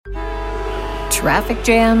Traffic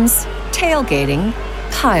jams, tailgating,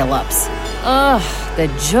 pile-ups. Ugh, the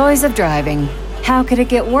joys of driving. How could it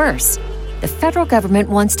get worse? The federal government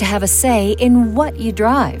wants to have a say in what you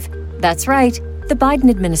drive. That's right. The Biden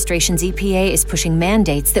administration's EPA is pushing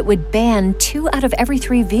mandates that would ban 2 out of every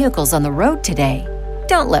 3 vehicles on the road today.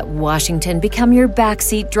 Don't let Washington become your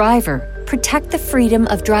backseat driver. Protect the freedom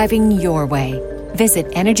of driving your way. Visit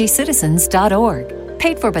EnergyCitizens.org.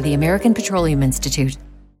 Paid for by the American Petroleum Institute.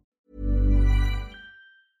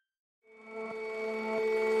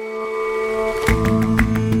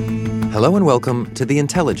 Hello and welcome to The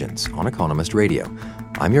Intelligence on Economist Radio.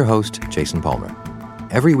 I'm your host, Jason Palmer.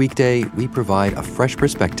 Every weekday, we provide a fresh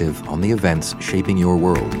perspective on the events shaping your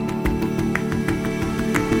world.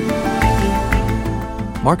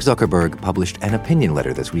 Mark Zuckerberg published an opinion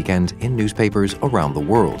letter this weekend in newspapers around the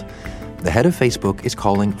world. The head of Facebook is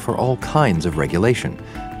calling for all kinds of regulation,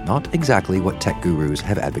 not exactly what tech gurus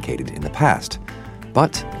have advocated in the past.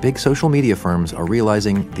 But big social media firms are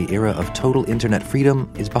realizing the era of total internet freedom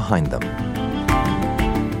is behind them.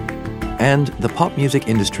 And the pop music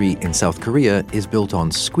industry in South Korea is built on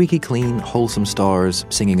squeaky clean, wholesome stars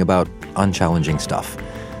singing about unchallenging stuff.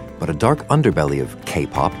 But a dark underbelly of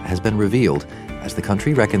K-pop has been revealed as the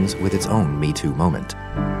country reckons with its own Me Too moment.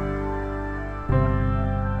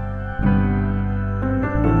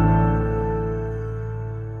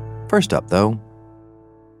 First up, though,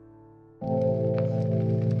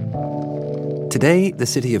 today, the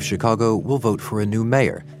city of Chicago will vote for a new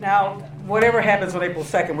mayor. Now, whatever happens on April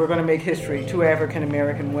 2nd, we're going to make history. 2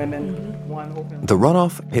 African-American women, 1 open. The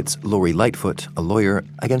runoff pits Lori Lightfoot, a lawyer,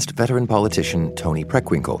 against veteran politician Tony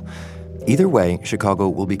Preckwinkle. Either way, Chicago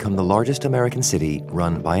will become the largest American city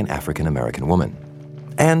run by an African-American woman.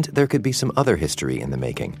 And there could be some other history in the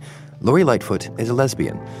making. Lori Lightfoot is a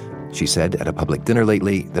lesbian. She said at a public dinner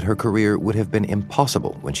lately that her career would have been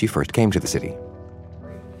impossible when she first came to the city.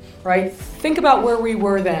 Right? Think about where we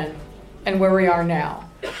were then and where we are now.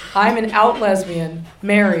 I'm an out lesbian,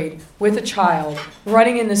 married, with a child,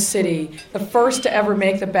 running in the city, the first to ever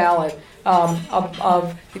make the ballot from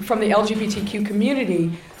the LGBTQ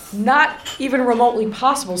community. Not even remotely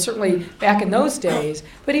possible, certainly back in those days,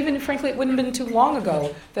 but even, frankly, it wouldn't have been too long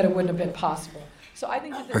ago that it wouldn't have been possible. So I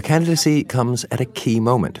think her candidacy comes at a key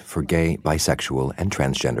moment for gay, bisexual, and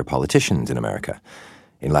transgender politicians in America.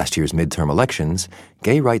 In last year's midterm elections,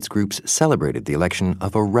 gay rights groups celebrated the election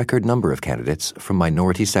of a record number of candidates from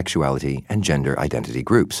minority sexuality and gender identity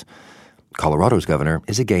groups. Colorado's governor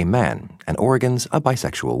is a gay man, and Oregon's a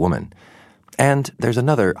bisexual woman. And there's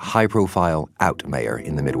another high-profile out mayor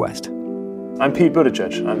in the Midwest. I'm Pete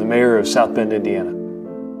Buttigieg. I'm the mayor of South Bend, Indiana.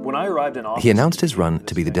 When I arrived in office, he announced his run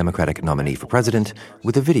to be the Democratic nominee for president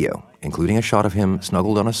with a video, including a shot of him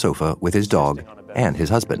snuggled on a sofa with his dog and his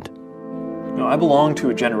husband. I belong to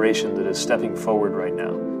a generation that is stepping forward right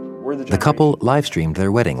now. The couple live-streamed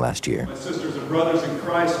their wedding last year. My sisters and brothers in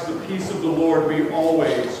Christ, the peace of the Lord be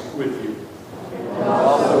always with you. And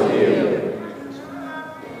also with you.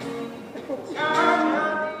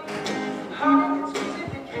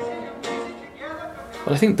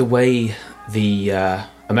 Well, I think the way the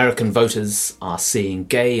American voters are seeing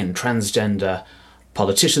gay and transgender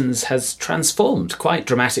politicians has transformed quite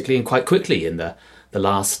dramatically and quite quickly in the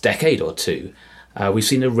last decade or two. We've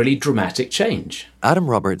seen a really dramatic change. Adam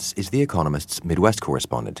Roberts is The Economist's Midwest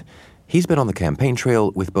correspondent. He's been on the campaign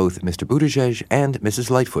trail with both Mr. Buttigieg and Mrs.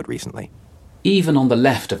 Lightfoot recently. Even on the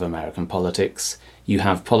left of American politics, you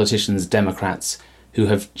have politicians, Democrats, who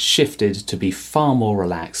have shifted to be far more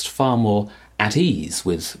relaxed, far more at ease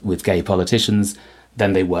with gay politicians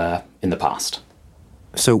than they were in the past.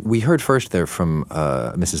 So we heard first there from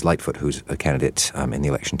Mrs. Lightfoot, who's a candidate in the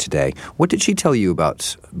election today. What did she tell you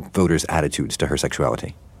about voters' attitudes to her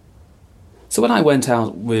sexuality? So when I went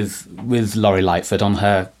out with Lori Lightfoot on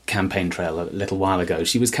her campaign trail a little while ago,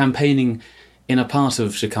 she was campaigning in a part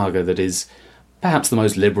of Chicago that is perhaps the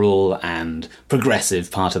most liberal and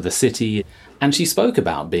progressive part of the city. And she spoke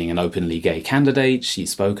about being an openly gay candidate. She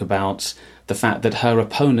spoke about the fact that her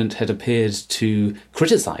opponent had appeared to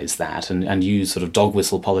criticise that and use sort of dog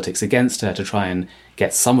whistle politics against her to try and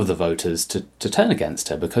get some of the voters to turn against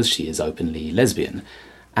her because she is openly lesbian.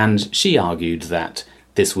 And she argued that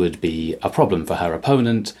this would be a problem for her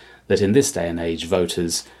opponent, that in this day and age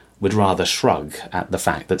voters would rather shrug at the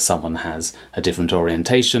fact that someone has a different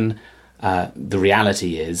orientation. The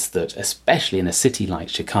reality is that, especially in a city like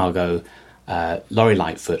Chicago, Lori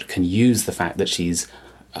Lightfoot can use the fact that she's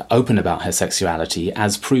open about her sexuality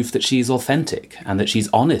as proof that she's authentic and that she's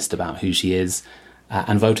honest about who she is,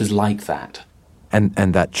 and voters like that.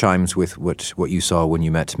 And that chimes with what you saw when you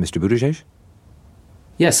met Mr. Buttigieg?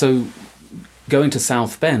 Yeah, so going to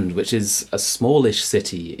South Bend, which is a smallish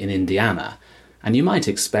city in Indiana, and you might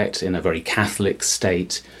expect in a very Catholic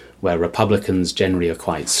state where Republicans generally are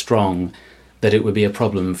quite strong, that it would be a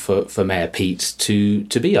problem for Mayor Pete to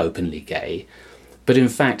be openly gay. But in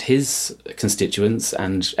fact, his constituents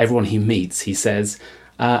and everyone he meets, he says,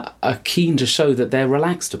 are keen to show that they're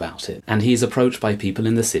relaxed about it. And he's approached by people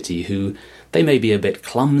in the city who, they may be a bit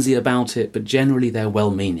clumsy about it, but generally they're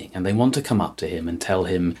well-meaning, and they want to come up to him and tell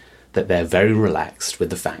him that they're very relaxed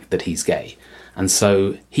with the fact that he's gay. And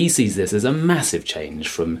so he sees this as a massive change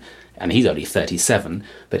from, and he's only 37,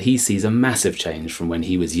 but he sees a massive change from when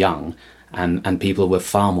he was young, and people were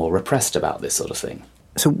far more repressed about this sort of thing.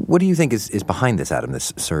 So what do you think is behind this, Adam,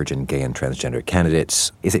 this surge in gay and transgender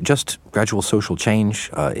candidates? Is it just gradual social change?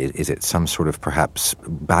 Is it some sort of perhaps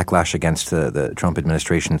backlash against the Trump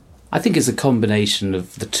administration? I think it's a combination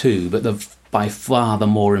of the two, but by far the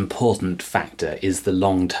more important factor is the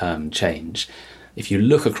long-term change. If you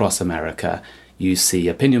look across America, you see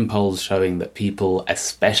opinion polls showing that people,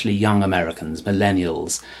 especially young Americans,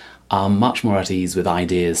 millennials, are much more at ease with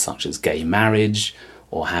ideas such as gay marriage,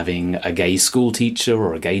 or having a gay school teacher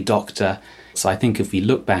or a gay doctor. So I think if we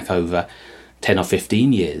look back over 10 or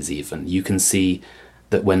 15 years even, you can see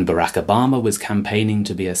that when Barack Obama was campaigning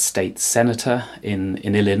to be a state senator in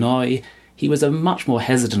Illinois, he was a much more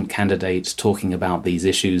hesitant candidate talking about these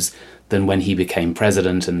issues than when he became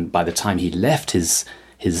president, and by the time he left his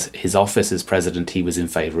office as president, he was in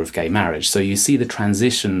favour of gay marriage. So you see the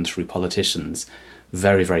transition through politicians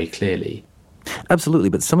very, very clearly. Absolutely,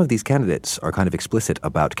 but some of these candidates are kind of explicit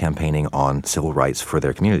about campaigning on civil rights for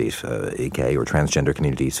their communities, gay or transgender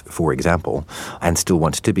communities, for example, and still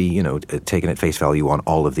want to be, taken at face value on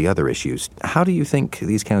all of the other issues. How do you think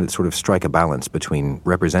these candidates sort of strike a balance between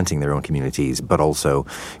representing their own communities but also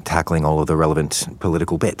tackling all of the relevant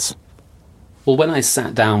political bits? Well, when I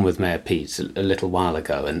sat down with Mayor Pete a little while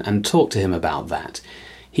ago and talked to him about that,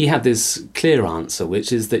 he had this clear answer,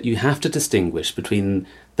 which is that you have to distinguish between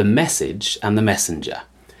the message and the messenger.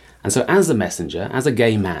 And so as a messenger, as a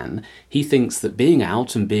gay man, he thinks that being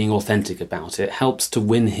out and being authentic about it helps to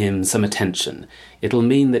win him some attention. It'll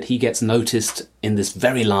mean that he gets noticed in this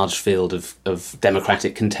very large field of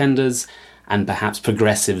Democratic contenders, and perhaps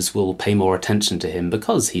progressives will pay more attention to him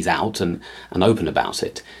because he's out and open about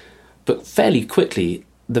it. But fairly quickly,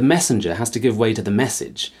 the messenger has to give way to the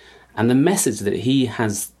message. And the message that he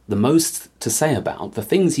has the most to say about, the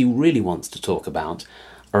things he really wants to talk about,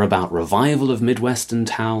 are about revival of Midwestern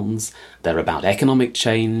towns, they're about economic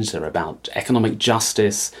change, they're about economic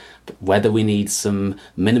justice, whether we need some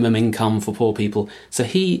minimum income for poor people. So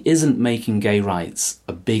he isn't making gay rights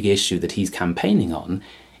a big issue that he's campaigning on,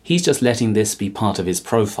 he's just letting this be part of his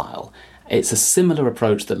profile. It's a similar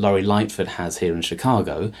approach that Lori Lightfoot has here in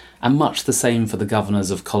Chicago, and much the same for the governors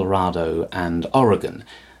of Colorado and Oregon.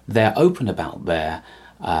 They're open about their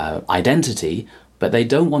identity, but they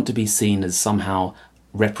don't want to be seen as somehow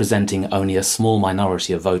representing only a small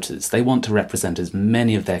minority of voters. They want to represent as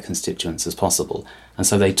many of their constituents as possible, and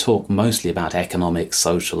so they talk mostly about economic,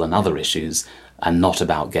 social and other issues, and not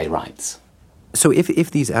about gay rights. So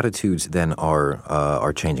if these attitudes then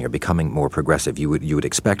are changing, are becoming more progressive, you would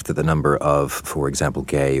expect that the number of, for example,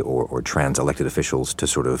 gay or trans elected officials to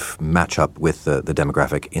sort of match up with the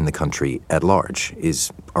demographic in the country at large.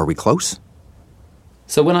 Are we close?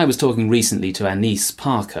 So when I was talking recently to Anise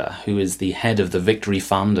Parker, who is the head of the Victory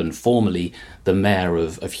Fund and formerly the mayor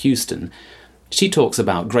of Houston, she talks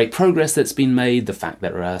about great progress that's been made, the fact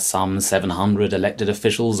that there are some 700 elected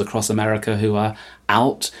officials across America who are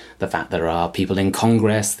out, the fact that there are people in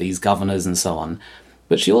Congress, these governors and so on.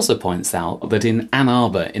 But she also points out that in Ann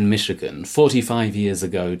Arbor in Michigan, 45 years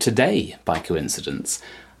ago today, by coincidence,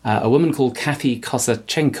 a woman called Kathy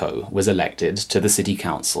Kosachenko was elected to the city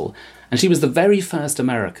council, and she was the very first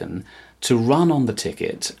American to run on the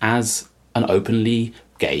ticket as an openly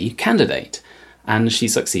gay candidate. And she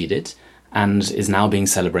succeeded, and is now being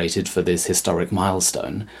celebrated for this historic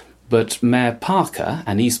milestone. But Mayor Parker,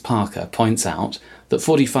 Anise Parker, points out that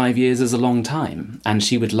 45 years is a long time, and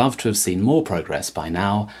she would love to have seen more progress by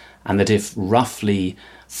now, and that if roughly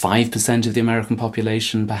 5% of the American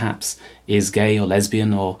population, perhaps, is gay or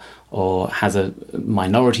lesbian or has a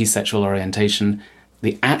minority sexual orientation,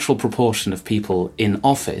 the actual proportion of people in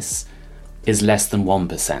office is less than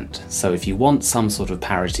 1%. So if you want some sort of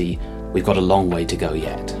parity, we've got a long way to go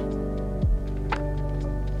yet.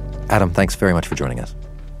 Adam, thanks very much for joining us.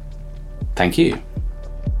 Thank you.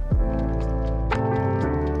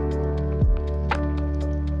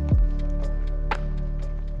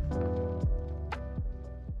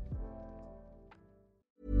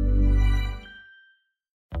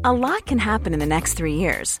 A lot can happen in the next 3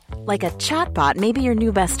 years. Like a chatbot may be your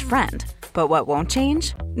new best friend. But what won't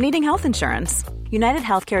change? Needing health insurance. United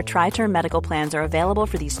Healthcare Tri-Term Medical Plans are available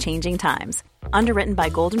for these changing times. Underwritten by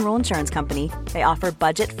Golden Rule Insurance Company, they offer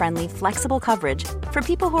budget-friendly, flexible coverage for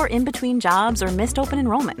people who are in between jobs or missed open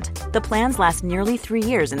enrollment. The plans last nearly 3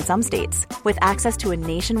 years in some states, with access to a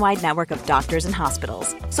nationwide network of doctors and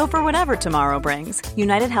hospitals. So for whatever tomorrow brings,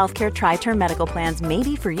 United Healthcare Tri-Term Medical Plans may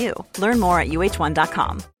be for you. Learn more at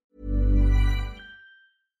uh1.com.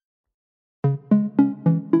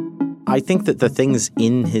 I think that the things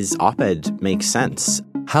in his op-ed make sense.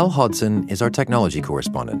 Hal Hodson is our technology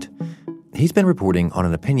correspondent. He's been reporting on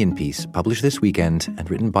an opinion piece published this weekend and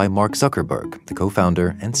written by Mark Zuckerberg, the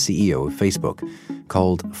co-founder and CEO of Facebook,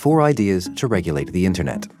 called 4 Ideas to Regulate the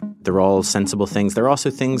Internet. They're all sensible things. They're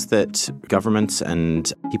also things that governments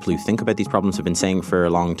and people who think about these problems have been saying for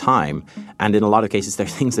a long time. And in a lot of cases, they're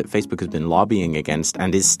things that Facebook has been lobbying against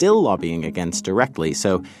and is still lobbying against directly.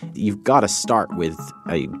 So you've got to start with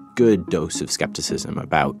a good dose of skepticism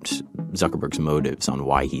about Zuckerberg's motives on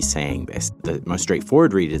why he's saying this. The most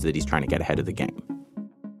straightforward read is that he's trying to get ahead of the game.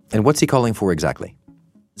 And what's he calling for exactly?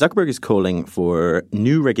 Zuckerberg is calling for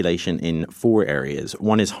new regulation in 4 areas.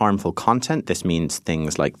 One is harmful content. This means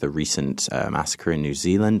things like the recent massacre in New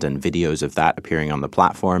Zealand and videos of that appearing on the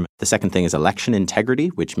platform. The second thing is election integrity,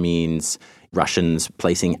 which means Russians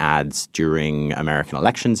placing ads during American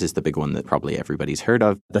elections is the big one that probably everybody's heard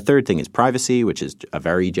of. The third thing is privacy, which is a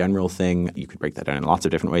very general thing. You could break that down in lots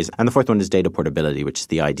of different ways. And the fourth one is data portability, which is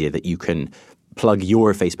the idea that you can plug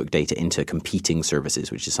your Facebook data into competing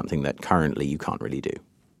services, which is something that currently you can't really do.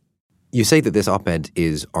 You say that this op-ed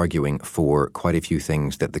is arguing for quite a few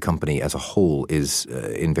things that the company as a whole is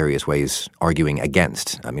in various ways arguing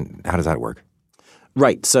against. I mean, how does that work?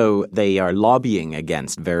 Right. So they are lobbying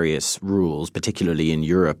against various rules, particularly in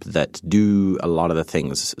Europe, that do a lot of the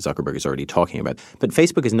things Zuckerberg is already talking about. But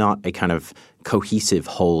Facebook is not a kind of cohesive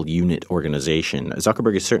whole unit organization.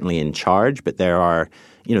 Zuckerberg is certainly in charge, but there are,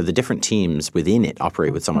 the different teams within it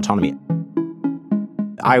operate with some autonomy.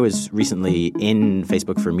 I was recently in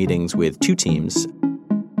Facebook for meetings with 2 teams.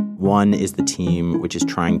 One is the team which is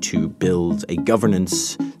trying to build a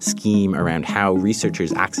governance scheme around how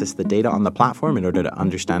researchers access the data on the platform in order to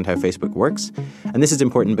understand how Facebook works. And this is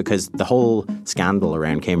important because the whole scandal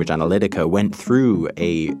around Cambridge Analytica went through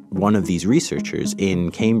one of these researchers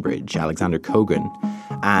in Cambridge, Alexander Kogan.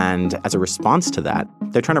 And as a response to that,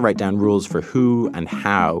 they're trying to write down rules for who and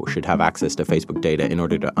how should have access to Facebook data in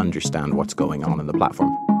order to understand what's going on in the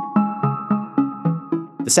platform.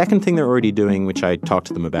 The second thing they're already doing, which I talked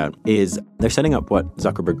to them about, is they're setting up what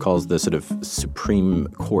Zuckerberg calls the sort of Supreme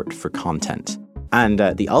Court for content. And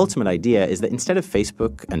the ultimate idea is that instead of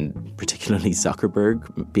Facebook, and particularly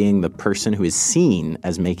Zuckerberg, being the person who is seen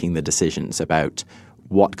as making the decisions about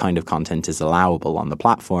what kind of content is allowable on the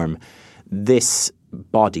platform, this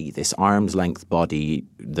body, this arm's length body,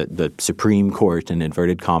 the Supreme Court in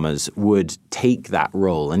inverted commas, would take that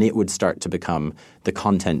role and it would start to become the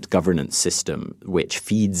content governance system which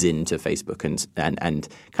feeds into Facebook and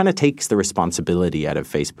kind of takes the responsibility out of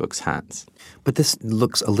Facebook's hands. But this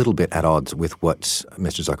looks a little bit at odds with what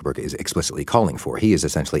Mr. Zuckerberg is explicitly calling for. He is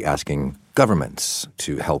essentially asking governments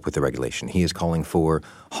to help with the regulation. He is calling for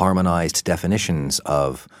harmonized definitions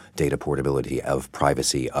of data portability, of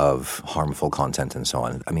privacy, of harmful content, and so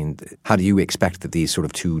on. I mean, how do you expect that these sort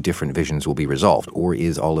of 2 different visions will be resolved? Or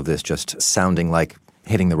is all of this just sounding like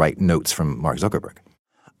hitting the right notes from Mark Zuckerberg?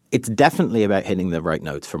 It's definitely about hitting the right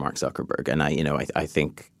notes for Mark Zuckerberg. And I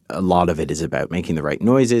think a lot of it is about making the right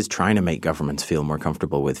noises, trying to make governments feel more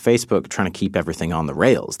comfortable with Facebook, trying to keep everything on the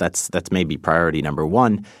rails. That's maybe priority number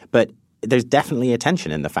 1. But there's definitely a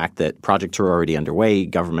tension in the fact that projects are already underway,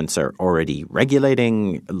 governments are already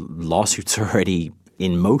regulating, lawsuits are already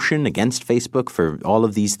in motion against Facebook for all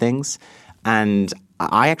of these things. And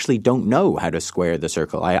I actually don't know how to square the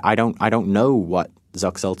circle. I don't know what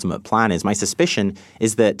Zuck's ultimate plan is. My suspicion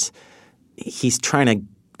is that he's trying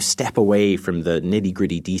to step away from the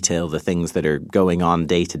nitty-gritty detail, the things that are going on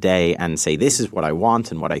day to day, and say, this is what I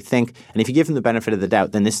want and what I think. And if you give him the benefit of the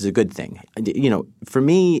doubt, then this is a good thing. For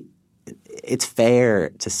me, it's fair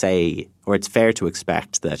to say, or it's fair to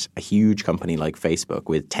expect that a huge company like Facebook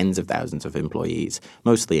with tens of thousands of employees,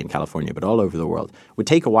 mostly in California, but all over the world, would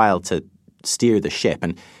take a while to steer the ship.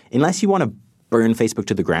 And unless you want to burn Facebook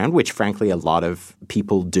to the ground, which frankly a lot of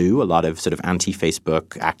people do, a lot of sort of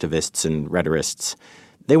anti-Facebook activists and rhetorists,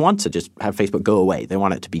 they want to just have Facebook go away. They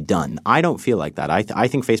want it to be done. I don't feel like that. I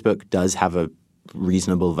think Facebook does have a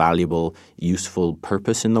reasonable, valuable, useful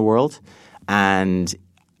purpose in the world. And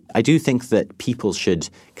I do think that people should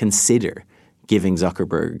consider giving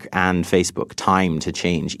Zuckerberg and Facebook time to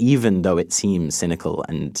change, even though it seems cynical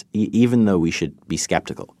and even though we should be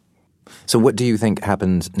skeptical. So what do you think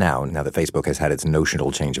happens now that Facebook has had its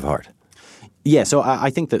notional change of heart? Yeah, so I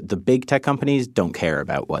think that the big tech companies don't care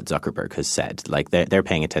about what Zuckerberg has said. Like, they're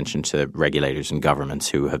paying attention to regulators and governments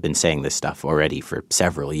who have been saying this stuff already for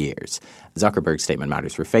several years. Zuckerberg's statement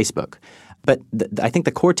matters for Facebook. But I think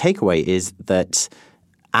the core takeaway is that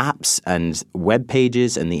apps and web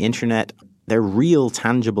pages and the internet, they're real,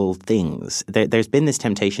 tangible things. There's been this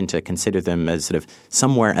temptation to consider them as sort of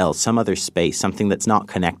somewhere else, some other space, something that's not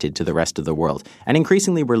connected to the rest of the world. And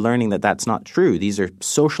increasingly, we're learning that that's not true. These are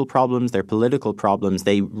social problems. They're political problems.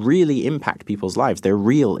 They really impact people's lives. They're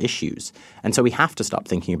real issues. And so we have to stop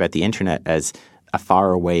thinking about the internet as a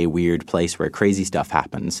faraway, weird place where crazy stuff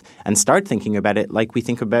happens and start thinking about it like we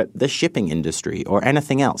think about the shipping industry or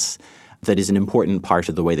anything else that is an important part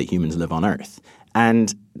of the way that humans live on Earth.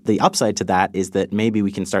 And the upside to that is that maybe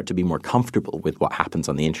we can start to be more comfortable with what happens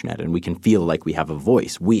on the internet and we can feel like we have a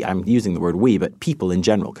voice. I'm using the word we, but people in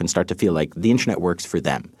general can start to feel like the internet works for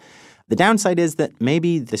them. The downside is that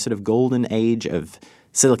maybe the sort of golden age of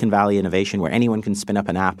Silicon Valley innovation where anyone can spin up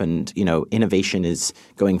an app and, innovation is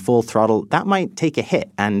going full throttle, that might take a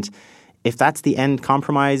hit. And if that's the end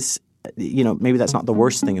compromise, maybe that's not the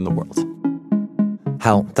worst thing in the world.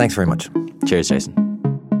 Hal, thanks very much. Cheers, Jason.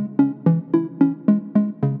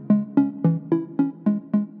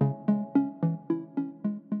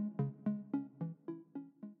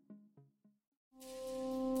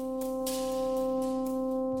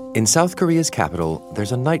 In South Korea's capital,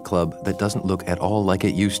 there's a nightclub that doesn't look at all like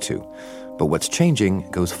it used to. But what's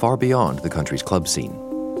changing goes far beyond the country's club scene.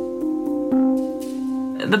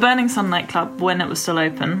 The Burning Sun nightclub, when it was still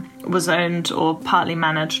open, was owned or partly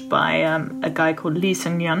managed by a guy called Lee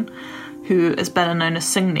Seung-yeon, who is better known as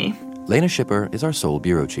Seung-ni. Lena Schipper is our Seoul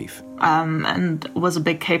bureau chief. And was a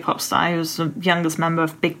big K-pop star. He was the youngest member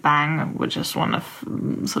of Big Bang, which is one of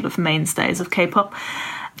sort of mainstays of K-pop.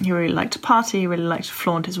 He really liked to party, he really liked to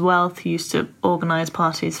flaunt his wealth. He used to organise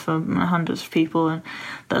parties for hundreds of people and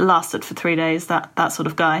that lasted for 3 days, that sort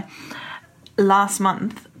of guy. Last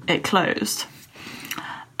month, it closed.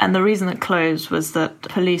 And the reason it closed was that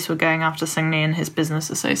police were going after Seung-ni and his business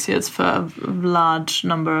associates for a large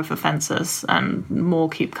number of offences, and more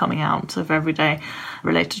keep coming out of every day,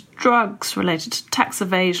 related to drugs, related to tax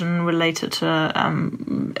evasion, related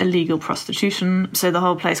to illegal prostitution. So the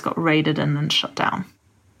whole place got raided and then shut down.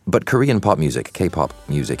 But Korean pop music, K-pop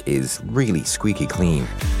music, is really squeaky clean,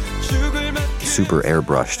 super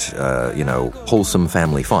airbrushed, wholesome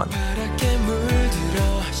family fun.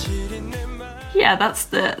 Yeah, that's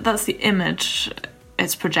the image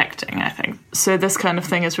it's projecting, I think. So this kind of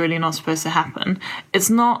thing is really not supposed to happen. It's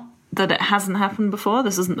not that it hasn't happened before.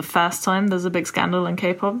 This isn't the first time there's a big scandal in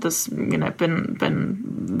K-pop. There's, been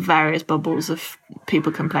various bubbles of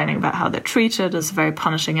people complaining about how they're treated. It's a very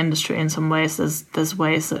punishing industry in some ways. There's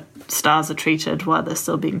ways that stars are treated while they're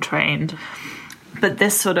still being trained. But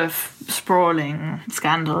this sort of sprawling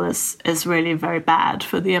scandal is really very bad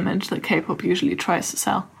for the image that K-pop usually tries to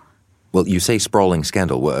sell. Well, you say sprawling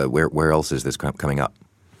scandal. Where else is this coming up?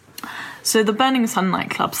 So the Burning Sun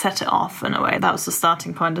nightclub set it off in a way. That was the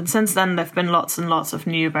starting point. And since then, there have been lots and lots of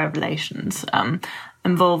new revelations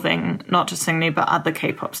involving not just Seung-ni, but other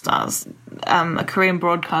K-pop stars. A Korean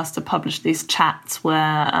broadcaster published these chats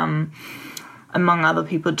where, among other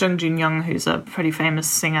people, Jung Jun-young, who's a pretty famous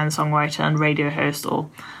singer and songwriter and radio host, or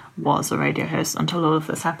was a radio host until all of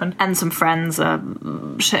this happened, and some friends,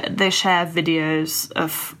 they share videos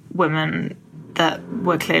of women that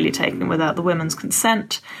were clearly taken without the women's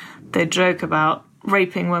consent. They joke about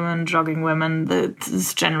raping women, drugging women.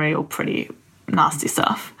 It's generally all pretty nasty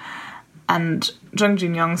stuff. And Jung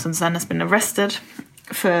Jun-young since then has been arrested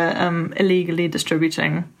for illegally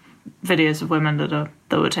distributing videos of women that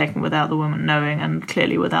were taken without the woman knowing and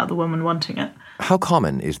clearly without the woman wanting it. How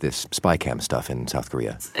common is this spy cam stuff in South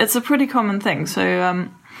Korea? It's a pretty common thing. So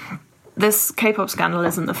this K-pop scandal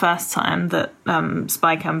isn't the first time that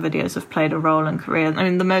spy cam videos have played a role in Korea. I mean,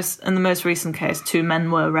 in the most recent case, 2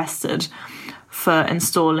 men were arrested for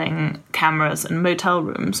installing cameras in motel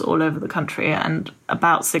rooms all over the country, and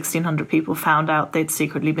about 1,600 people found out they'd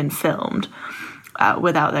secretly been filmed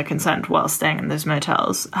without their consent while staying in those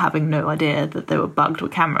motels, having no idea that they were bugged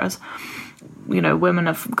with cameras. Women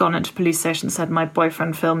have gone into police stations and said, my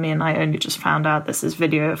boyfriend filmed me and I only just found out this is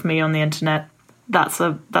video of me on the internet. That's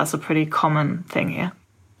a pretty common thing here.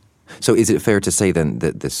 So is it fair to say then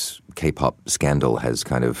that this K-pop scandal has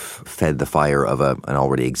kind of fed the fire of an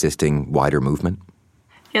already existing wider movement?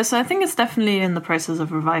 Yeah, so I think it's definitely in the process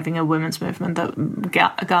of reviving a women's movement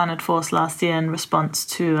that garnered force last year in response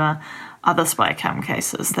to other spy cam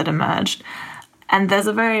cases that emerged. And there's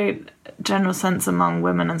a very general sense among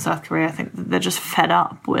women in South Korea, I think, that they're just fed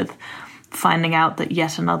up with finding out that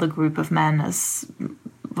yet another group of men has,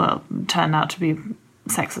 well, turned out to be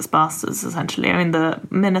sexist bastards, essentially. I mean, the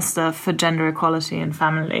Minister for Gender Equality and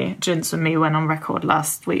Family, Jin Sun-mi, went on record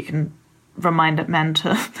last week and reminded men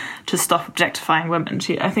to stop objectifying women.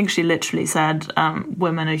 I think she literally said,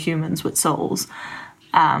 women are humans with souls.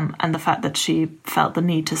 And the fact that she felt the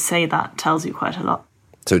need to say that tells you quite a lot.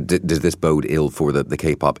 So does this bode ill for the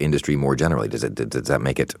K-pop industry more generally? Does that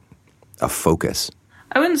make it a focus?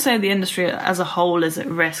 I wouldn't say the industry as a whole is at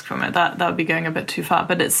risk from it. That would be going a bit too far.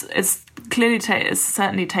 But it's clearly it's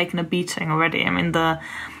certainly taken a beating already. I mean, the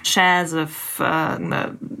shares of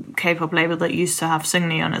the K-pop label that used to have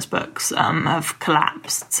Seungri on its books have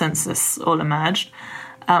collapsed since this all emerged,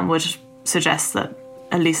 which suggests that,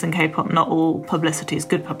 at least in K-pop, not all publicity is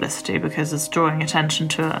good publicity because it's drawing attention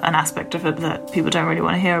to an aspect of it that people don't really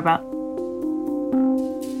want to hear about.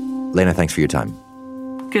 Lena, thanks for your time.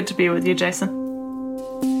 Good to be with you, Jason.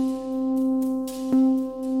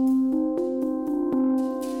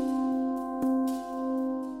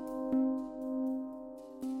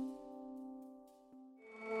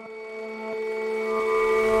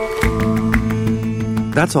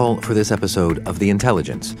 That's all for this episode of The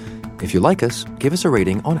Intelligence. If you like us, give us a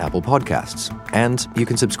rating on Apple Podcasts. And you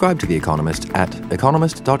can subscribe to The Economist at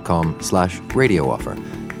economist.com/radio offer.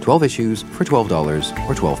 12 issues for $12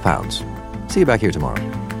 or £12. See you back here tomorrow.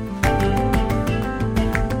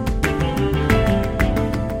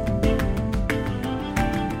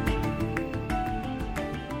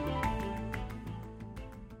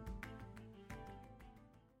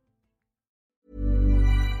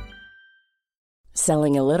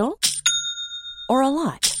 Selling a little or a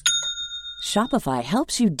lot? Shopify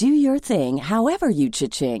helps you do your thing however you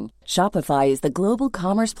cha-ching. Shopify is the global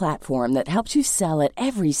commerce platform that helps you sell at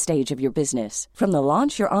every stage of your business. From the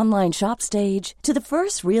launch your online shop stage to the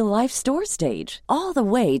first real-life store stage, all the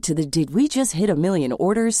way to the did we just hit a million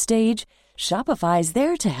orders stage. Shopify is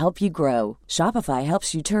there to help you grow. Shopify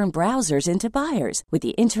helps you turn browsers into buyers with the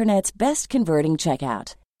internet's best converting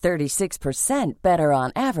checkout. 36% better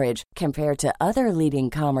on average compared to other leading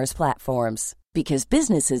commerce platforms. Because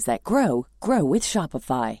businesses that grow, grow with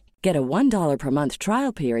Shopify. Get a $1 per month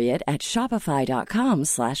trial period at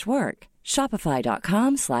shopify.com/work.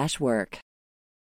 Shopify.com/work.